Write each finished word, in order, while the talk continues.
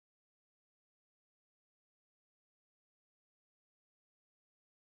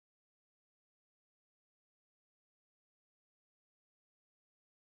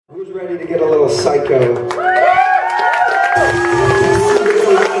Who's ready to get a little psycho?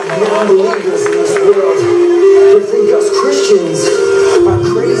 Non-believers in this world who think us Christians are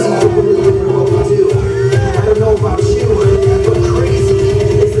crazy for believing in what we do. I don't know about you, but crazy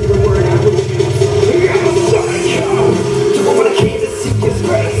isn't the word I would use. I'm a psycho, doing what I can to seek His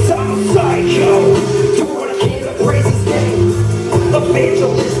grace. I'm a psycho, doing what I can to praise His name.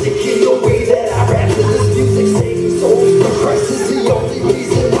 Evangelistic in the way that I rap to this music, saving souls for Christ is the only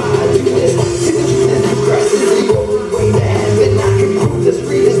reason why I do this. See the truth is Christ is the only way to heaven. I can prove this,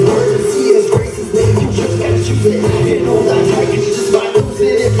 read His word and see His grace. His name, you just gotta choose it. You know that's how you just might lose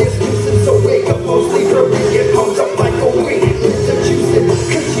it if you're snoozing. So wake up, mostly hurry, get pumped up like a wing. Live to choose it,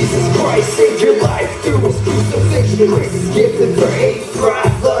 cause Jesus Christ saved your life through His crucifixion. Grace is given for hate,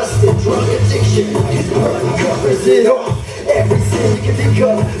 pride, lust, and drug addiction. His blood covers it all. Every sin you can think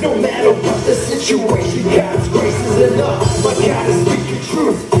of, no matter what the situation, God's grace is enough. My God is speaking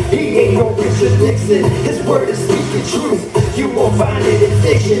truth. He ain't no Richard Nixon. His word is speaking truth. You won't find it in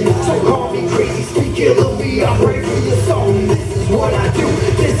fiction. So call me crazy, speak ill of me. I'll pray for your soul. This is what I do.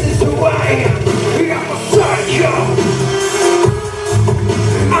 This is who I am. I'm a psycho.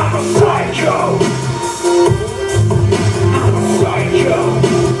 I'm a psycho. I'm a psycho.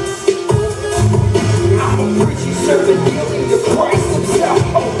 I'm a preaching servant yielding to Christ Himself.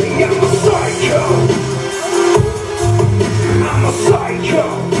 Only I'm a psycho. I'm a psycho.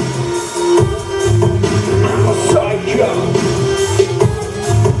 I'm a psycho.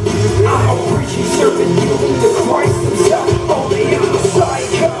 I'm a preaching servant yielding to Christ Himself. Only I'm a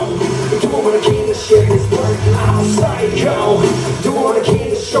psycho. Doing what I can to share His word. I'm a psycho. Doing what I can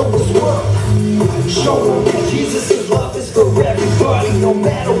to show His world. Show them that Jesus' love is for everybody. No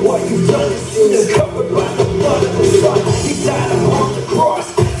matter what you've done, His sin is covered by the blood of the Son. He died upon the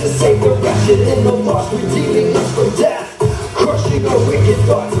cross to save the wretched and the lost, redeeming us from death, crushing our wicked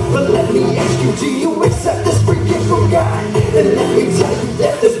thoughts. But let me ask you, do you accept this free gift from God? And let me tell you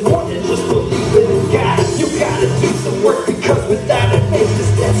that there's more than just believing in God. You gotta do some work, because without it, faith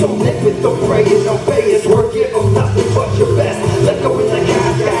is dead. So live with the pray and obey His word. Give Him nothing but your best. Let go and let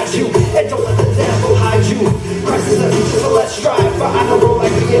God guide you, and don't let the devil hide you. Christ is a teacher, so let's strive for honor roll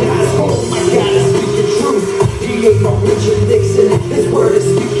like we in high school. My God is speaking truth. He ain't no Richard Nixon. His word is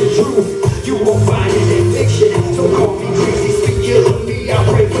speaking truth. You won't find it in fiction. So call me crazy, speak ill of me. I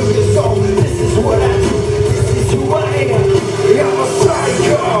pray for your soul. This is what I do. This is who I am. I'm a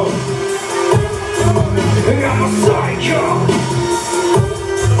psycho. I'm a psycho.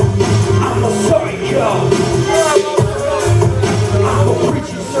 I'm a psycho. I'm a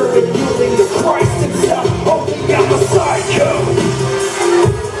preaching servant yielding to Christ Himself. Only I'm a psycho.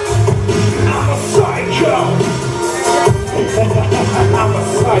 I'm a psycho. I'm a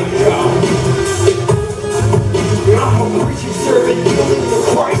psycho. I'm a preaching servant yielding to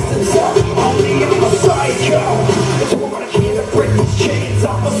Christ Himself. Only I'm a psycho. Doing what I can to break these chains.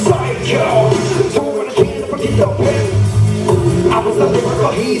 I'm a psycho. Doing what I can to forget the pain. I was a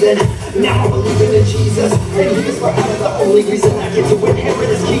lyrical heathen. Now I'm believing in Jesus, and He is forever the only reason I get to inherit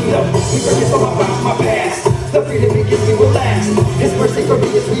His kingdom. He forgets all about my past. The freedom He gives me will last. His mercy for me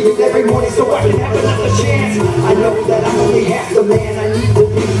is renewed every morning, so I can have another chance. I know that I'm only half the man I need to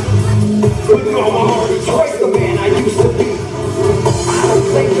be, but no, I'm already twice the man I used to be. I don't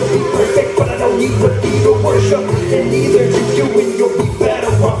claim to be perfect, but I don't need to be to worship, and neither do you, and you'll be better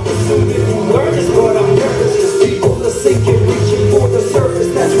off the sooner you learn this. But I'm nervous, cause people are sinking, reaching for the surface.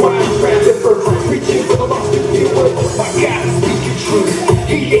 That's why I'm rapping for reaching for the lost to be worth. My God is speaking truth.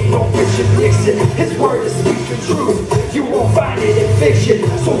 He ain't no Richard Nixon. His word is speaking truth. You won't find it in fiction.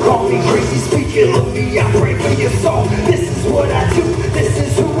 So call me crazy, speak ill of me. I pray for your soul. This is what I do. This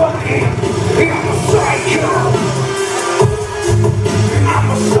is who I am. I'm a psycho. I'm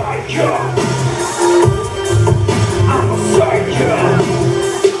a psycho.